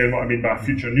that's again what I mean by a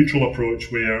future neutral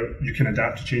approach, where you can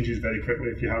adapt to changes very quickly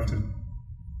if you have to.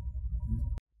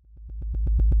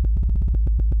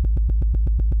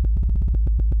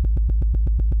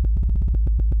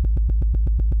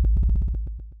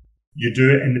 You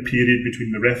do it in the period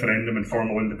between the referendum and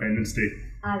formal Independence Day.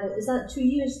 Is that 2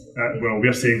 years? Well,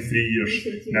 we're saying 3 years.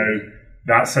 Now,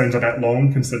 that sounds a bit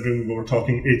long considering we were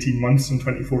talking 18 months in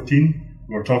 2014.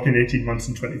 We were talking 18 months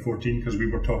in 2014 because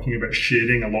we were talking about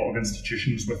sharing a lot of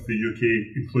institutions with the UK,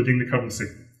 including the currency.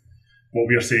 What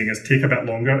we are saying is take a bit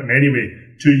longer, and anyway,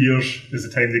 2 years is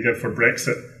the time they give for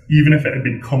Brexit. Even if it had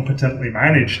been competently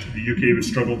managed, the UK would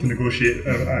struggle to negotiate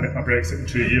a Brexit in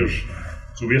 2 years.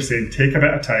 So we're saying take a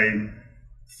bit of time,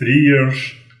 3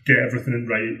 years, get everything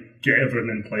right, get everything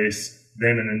in place,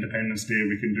 then on Independence Day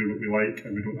we can do what we like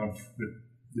and we don't have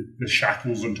the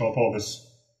shackles on top of us.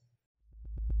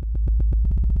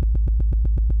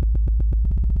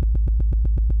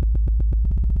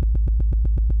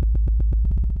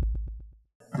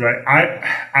 Right,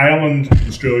 Ireland,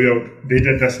 Australia, they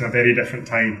did this in a very different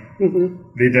time.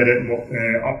 They did it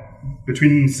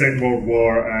between the Second World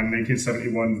War and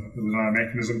 1971. There was a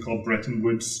mechanism called Bretton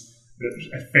Woods that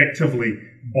effectively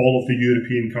all of the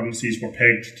European currencies were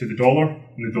pegged to the dollar,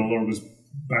 and the dollar was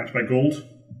backed by gold.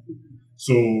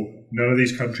 So none of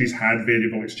these countries had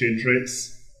variable exchange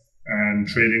rates, and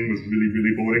trading was really,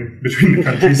 really boring between the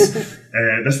countries.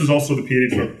 This was also the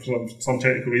period for some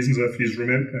technical reasons, if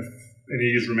any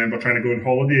of you remember trying to go on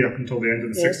holiday up until the end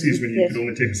of the 60s when you could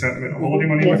only take a certain amount of holiday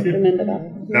money with you. Remember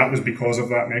that. That was because of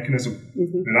that mechanism.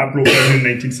 And that broke down in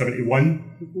 1971.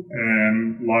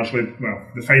 Largely, well,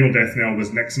 the final death knell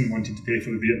was Nixon wanted to pay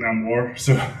for the Vietnam War,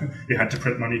 so he had to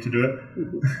print money to do it.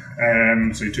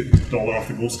 So he took the dollar off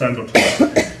the gold standard.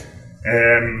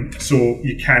 So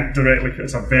you can't directly,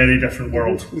 it's a very different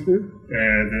world.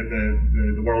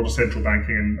 The world of central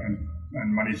banking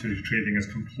and money through trading is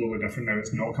completely different now.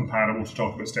 It's not comparable to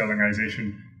talk about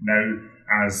sterlingisation now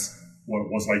as what it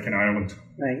was like in Ireland.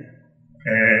 Right.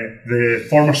 The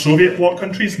former Soviet bloc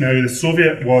countries, now the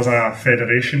Soviet was a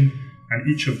federation, and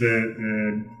each of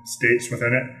the states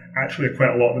within it, actually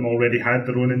quite a lot of them already had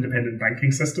their own independent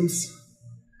banking systems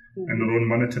and their own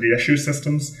monetary issue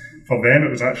systems. For them, it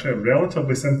was actually a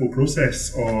relatively simple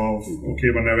process of, okay,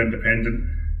 we're now independent.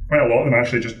 Quite a lot of them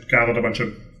actually just gathered a bunch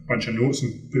of notes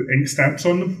and put ink stamps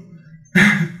on them.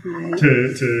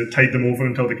 to tide them over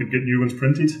until they could get new ones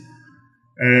printed.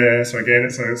 So again,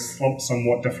 it's a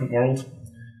somewhat different world.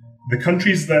 The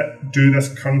countries that do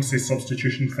this currency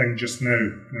substitution thing just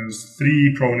now, there's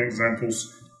three prominent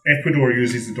examples. Ecuador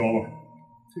uses the dollar.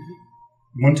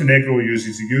 Montenegro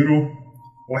uses the euro.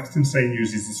 Liechtenstein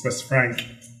uses the Swiss franc.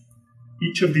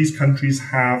 Each of these countries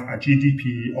have a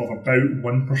GDP of about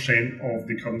 1% of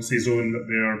the currency zone that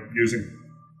they're using.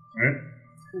 Right?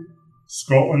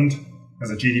 Scotland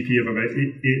has a GDP of about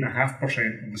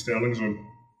 8.5% of the sterling zone.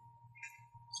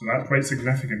 So that's quite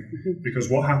significant, because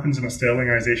what happens in a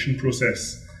sterlingisation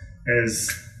process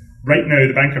is, right now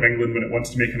the Bank of England, when it wants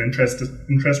to make an interest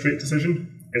rate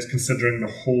decision, it's considering the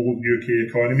whole UK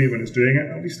economy when it's doing it,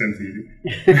 at least in theory.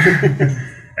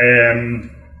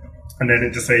 And then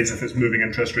it decides if it's moving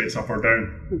interest rates up or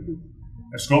down.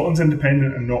 If Scotland's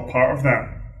independent and not part of that,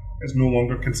 it's no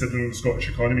longer considering the Scottish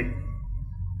economy.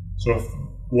 So if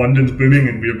London's booming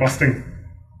and we're busting,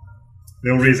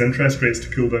 they'll raise interest rates to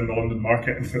cool down the London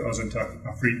market and put us into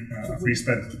a free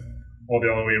spin, or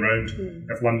the other way around.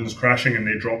 If London's crashing and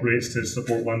they drop rates to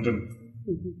support London,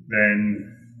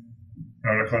 then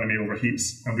our economy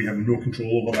overheats and we have no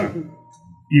control over that.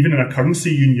 Even in a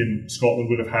currency union, Scotland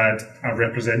would have had a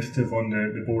representative on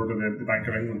the board of the Bank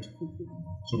of England.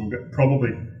 So we'll get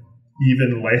probably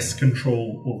even less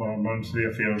control over our monetary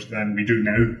affairs than we do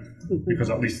now, because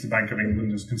at least the Bank of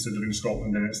England is considering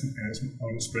Scotland on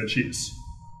its spreadsheets.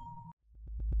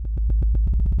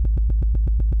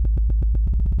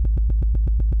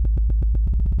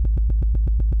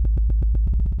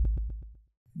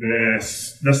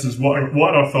 This is what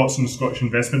are our thoughts on the Scottish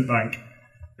Investment Bank.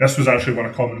 This was actually one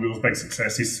of Commonweal's big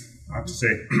successes, I have to say.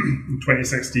 In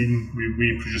 2016,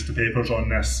 we produced the papers on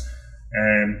this.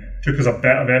 Took us a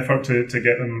bit of effort to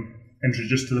get them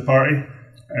introduced to the party.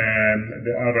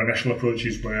 Our initial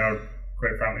approaches were,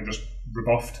 quite frankly, just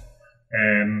rebuffed.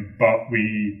 But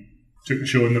we took the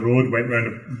show on the road, went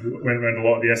around a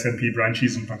lot of the SNP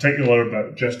branches in particular,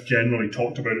 but just generally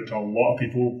talked about it to a lot of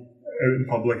people out in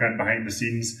public and behind the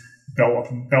scenes, built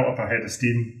up a head of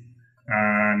steam,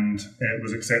 and it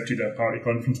was accepted at a party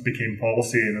conference, became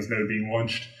policy, and is now being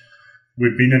launched.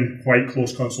 We've been in quite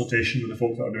close consultation with the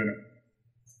folk that are doing it.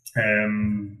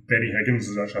 Benny Higgins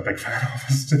is actually a big fan of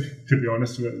us, to be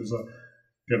honest with it.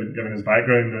 Given his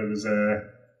background, it was a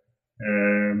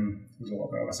little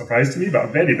bit of a surprise to me, but a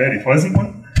very, very pleasant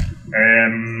one.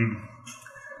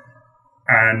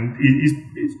 And he's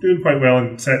doing quite well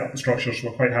and set up the structure, so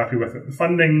we're quite happy with it. The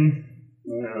funding,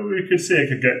 we could say it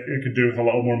could do with a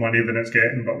little more money than it's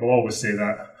getting, but we'll always say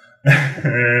that.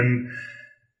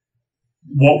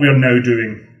 What we are now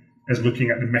doing is looking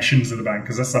at the missions of the bank,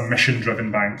 because this is a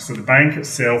mission-driven bank. So the bank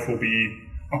itself will be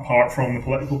apart from the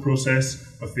political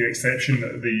process, with the exception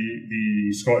that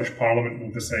the Scottish Parliament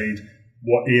will decide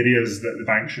what areas that the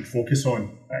bank should focus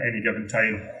on at any given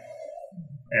time.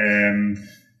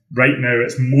 Right now,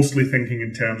 it's mostly thinking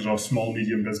in terms of small,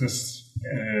 medium business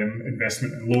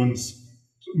investment and loans.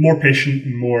 More patient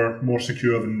and more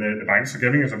secure than the banks are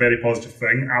giving. It's a very positive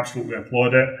thing. Absolutely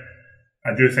applaud it.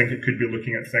 I do think it could be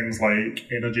looking at things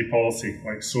like energy policy,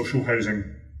 like social housing,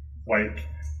 like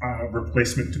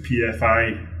replacement to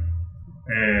PFI.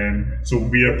 So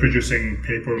we are producing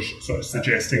papers sort of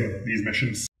suggesting these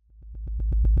missions.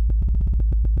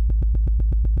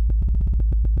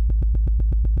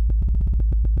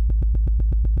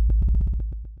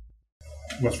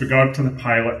 With regard to the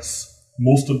pilots,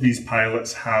 most of these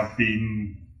pilots have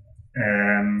been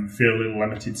fairly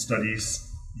limited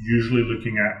studies, usually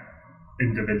looking at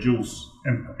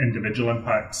individual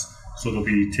impacts. So they'll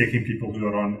be taking people who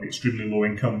are on extremely low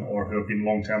income or who have been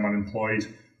long-term unemployed.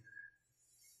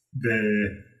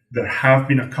 There have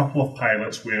been a couple of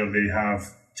pilots where they have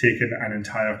taken an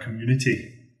entire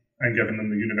community and given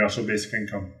them the universal basic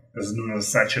income. This is known as a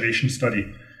saturation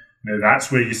study. Now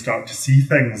that's where you start to see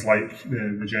things like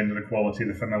the gender equality,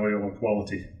 the familial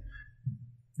equality.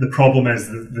 The problem is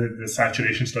that the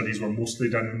saturation studies were mostly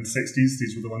done in the 60s.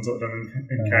 These were the ones that were done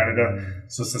in Canada.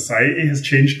 So society has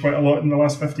changed quite a lot in the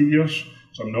last 50 years.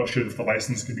 So I'm not sure if the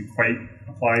license could be quite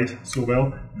applied so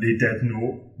well. They did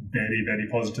note very, very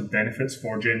positive benefits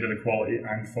for gender equality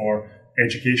and for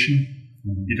education.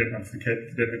 You didn't have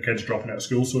the kids dropping out of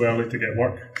school so early to get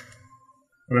work,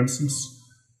 for instance.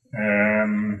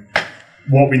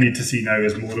 What we need to see now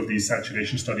is more of these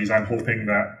saturation studies. I'm hoping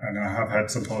that, and I have had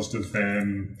some positive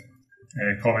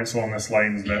comments along this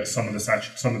line, that some of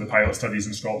the pilot studies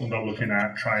in Scotland are looking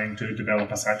at trying to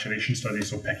develop a saturation study,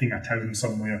 so picking a town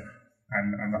somewhere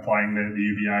and applying the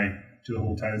UBI to the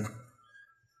whole town.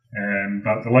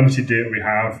 But the limited data we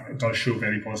have, it does show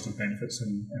very positive benefits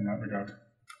in that regard.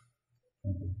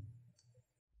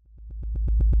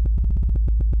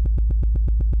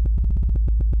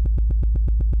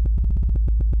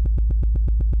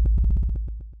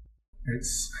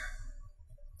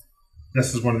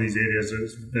 this is one of these areas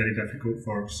that's very difficult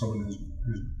for someone who's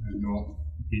not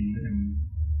been in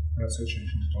that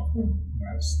situation to talk about.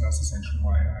 That's essentially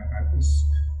why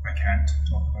I can't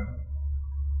talk about it.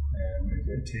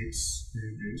 It takes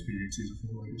the experiences of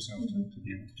people like yourself to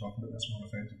be able to talk about this more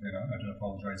effectively, and I do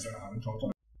apologise that I haven't talked about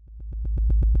it.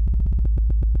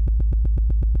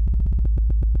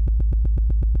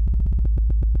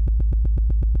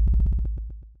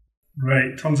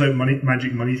 Right, turns out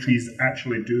magic money trees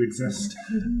actually do exist.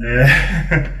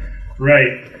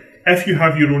 Right, if you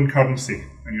have your own currency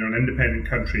and you're an independent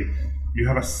country, you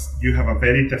have a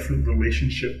very different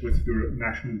relationship with your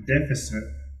national deficit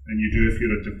than you do if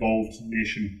you're a devolved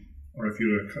nation or if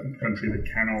you're a country that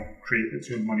cannot create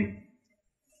its own money.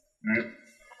 Right?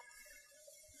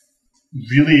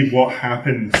 Really, what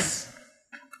happens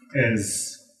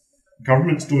is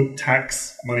governments don't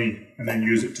tax money and then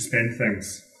use it to spend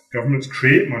things. Governments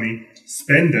create money,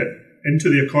 spend it into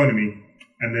the economy,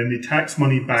 and then they tax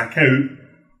money back out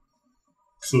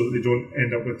so that they don't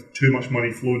end up with too much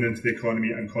money flowing into the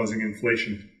economy and causing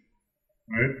inflation.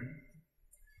 Right?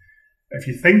 If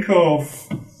you think of,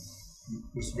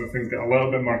 this is where things get a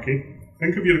little bit murky,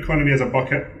 think of your economy as a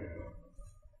bucket.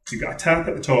 So you've got a tap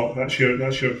at the top, that's your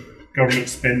government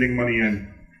spending money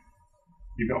in.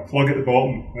 You've got a plug at the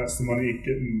bottom, that's the money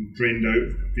getting drained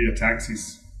out via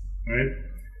taxes. Right?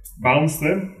 Balance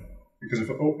them, because if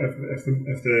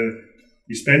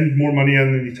you spend more money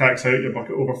in than you tax out, your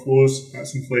bucket overflows,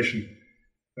 that's inflation.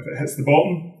 If it hits the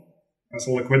bottom, that's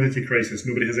a liquidity crisis.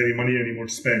 Nobody has any money anymore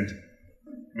to spend.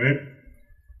 Right?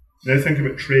 Now think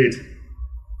about trade.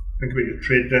 Think about your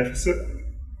trade deficit.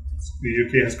 The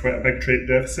UK has quite a big trade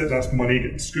deficit. That's money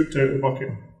getting scooped out of the bucket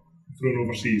and thrown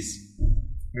overseas.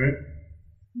 Right?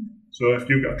 So if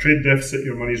you've got a trade deficit,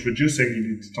 your money is reducing, you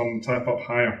need to turn the tap up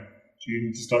higher. So you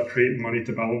need to start creating money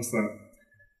to balance that.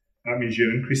 That means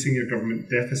you're increasing your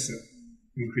government deficit,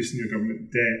 increasing your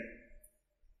government debt.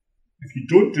 If you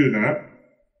don't do that,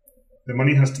 the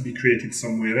money has to be created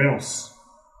somewhere else.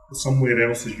 But somewhere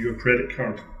else is your credit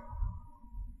card.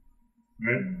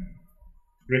 Right?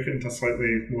 Break it into a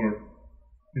slightly more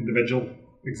individual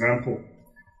example.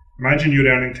 Imagine you're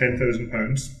earning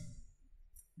 £10,000.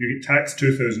 You get taxed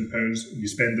 £2,000 and you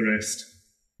spend the rest.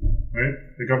 Right?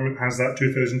 The government has that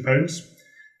 £2,000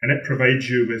 and it provides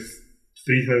you with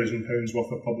 £3,000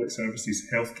 worth of public services,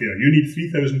 healthcare. You need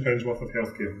 £3,000 worth of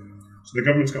healthcare. So the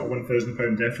government's got a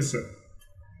 £1,000 deficit.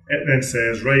 It then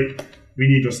says, right, we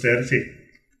need austerity.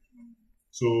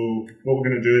 So what we're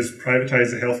going to do is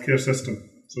privatise the healthcare system.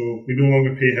 So we no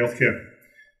longer pay healthcare.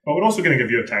 But we're also going to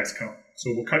give you a tax cut.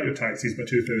 So we'll cut your taxes by £2,000.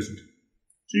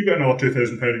 So you've got another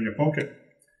 £2,000 in your pocket.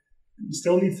 You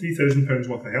still need £3,000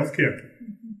 worth of healthcare.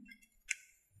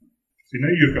 So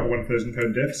now you've got a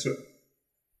 £1,000 deficit.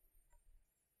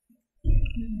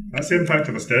 That's the impact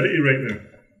of austerity right there.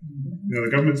 You know,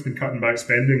 the government's been cutting back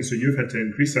spending, so you've had to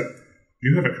increase it.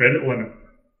 You have a credit limit.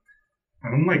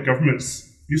 And unlike governments,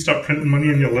 you start printing money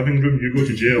in your living room, you go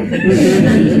to jail.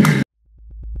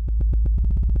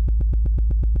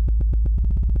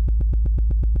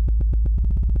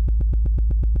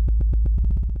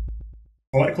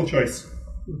 Political choice.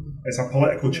 It's a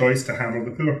political choice to hammer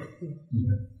the poor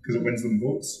because it wins them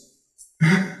votes.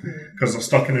 Because they're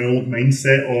stuck in an old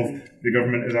mindset of the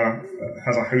government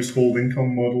has a household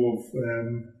income model of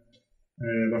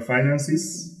their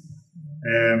finances.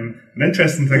 An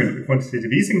interesting thing about the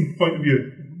quantitative easing point of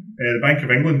view, the Bank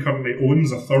of England currently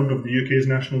owns a third of the UK's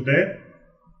national debt.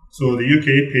 So the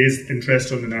UK pays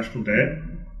interest on the national debt,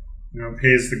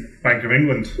 pays the Bank of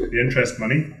England the interest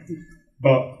money,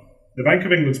 but the Bank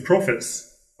of England's profits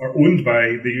are owned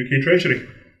by the UK Treasury.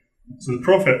 So the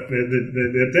profit,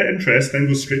 the debt interest then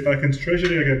goes straight back into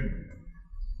Treasury again.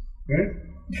 Right?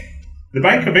 The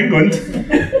Bank of England,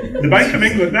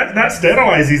 that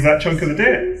sterilises that chunk of the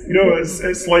debt. You know,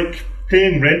 it's like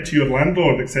paying rent to your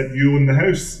landlord, except you own the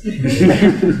house.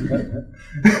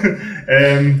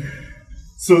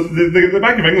 So the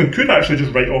Bank of England could actually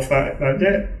just write off that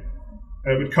debt.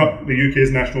 It would cut the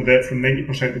UK's national debt from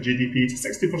 90% of GDP to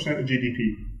 60% of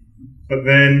GDP. But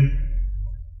then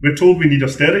we're told we need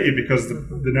austerity because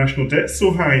the national debt's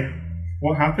so high.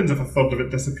 What happens if a third of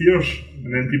it disappears?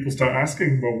 And then people start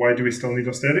asking, well, why do we still need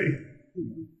austerity?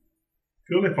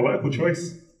 Purely a political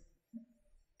choice.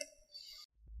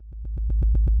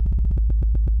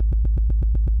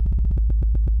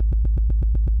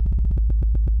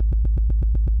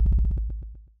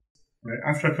 Right.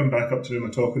 after I come back up to do my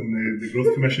talk on the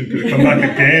Growth Commission, could I come back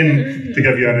again to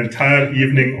give you an entire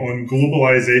evening on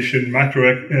globalisation,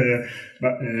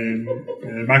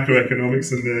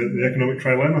 macroeconomics and the economic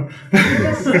trilemma?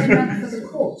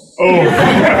 Oh,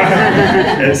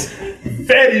 it's a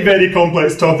very, very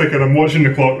complex topic, and I'm watching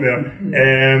the clock there.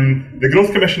 The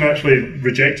Growth Commission actually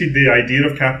rejected the idea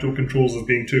of capital controls as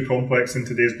being too complex in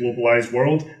today's globalised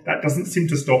world. That doesn't seem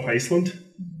to stop Iceland.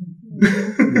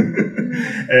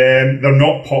 They're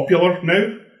not popular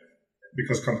now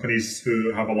because companies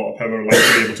who have a lot of power like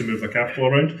to be able to move their capital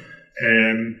around.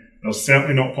 They're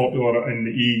certainly not popular in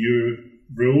the EU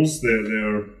rules.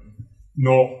 They're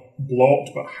not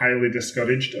blocked but highly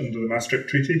discouraged under the Maastricht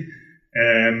Treaty.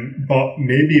 But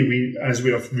maybe we, as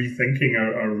we are rethinking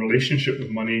our relationship with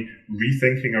money,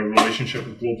 rethinking our relationship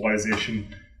with globalization,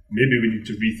 maybe we need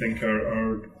to rethink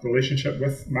our relationship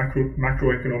with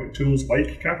macroeconomic tools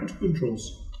like capital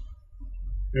controls.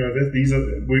 You know,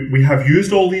 we have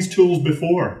used all these tools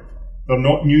before. They're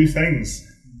not new things.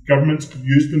 Governments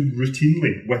use them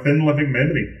routinely within living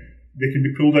memory. They can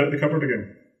be pulled out of the cupboard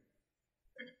again.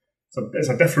 It's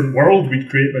a different world we'd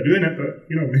create by doing it, but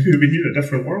you know, maybe we need a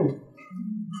different world.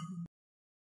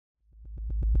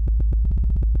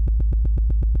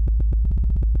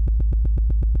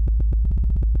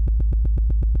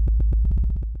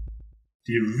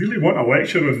 Do you really want a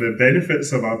lecture on the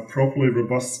benefits of a properly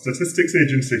robust statistics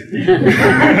agency?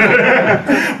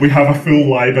 We have a full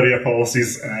library of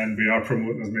policies and we are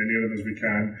promoting as many of them as we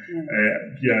can.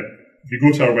 If you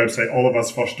go to our website,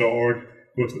 allofusfirst.org,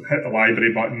 hit the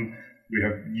library button. We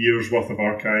have years worth of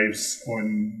archives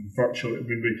on virtually. I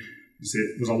mean, we say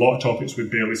there's a lot of topics we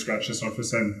barely scratch the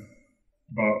surface in,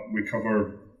 but we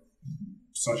cover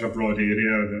such a broad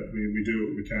area that we do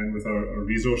what we can with our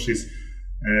resources.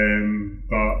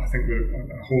 But I think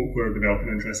I hope we're developing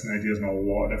interesting ideas on a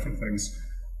lot of different things.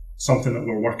 Something that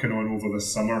we're working on over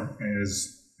this summer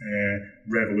is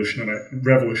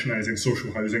revolutionising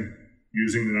social housing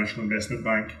using the National Investment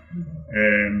Bank.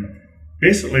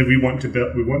 Basically, we want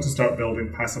to start building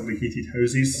passively heated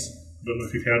houses. I don't know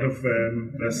if you've heard of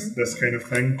this kind of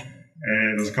thing.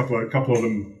 There's a couple of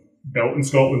them built in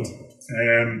Scotland.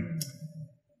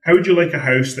 How would you like a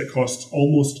house that costs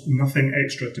almost nothing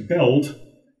extra to build,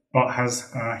 but has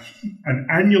an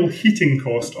annual heating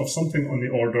cost of something on the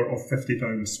order of £50?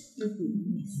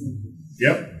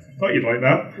 Yep, thought you'd like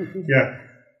that. Yeah,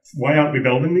 why aren't we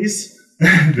building these?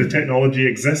 The technology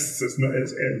exists. It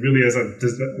really is a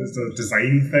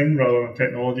design thing rather than a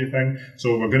technology thing.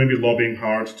 So we're going to be lobbying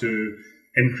hard to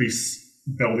increase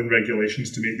building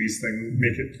regulations to make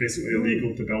it basically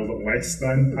illegal to build at less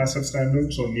than passive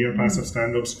standards or near passive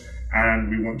standards. And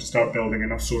we want to start building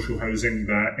enough social housing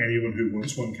that anyone who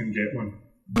wants one can get one.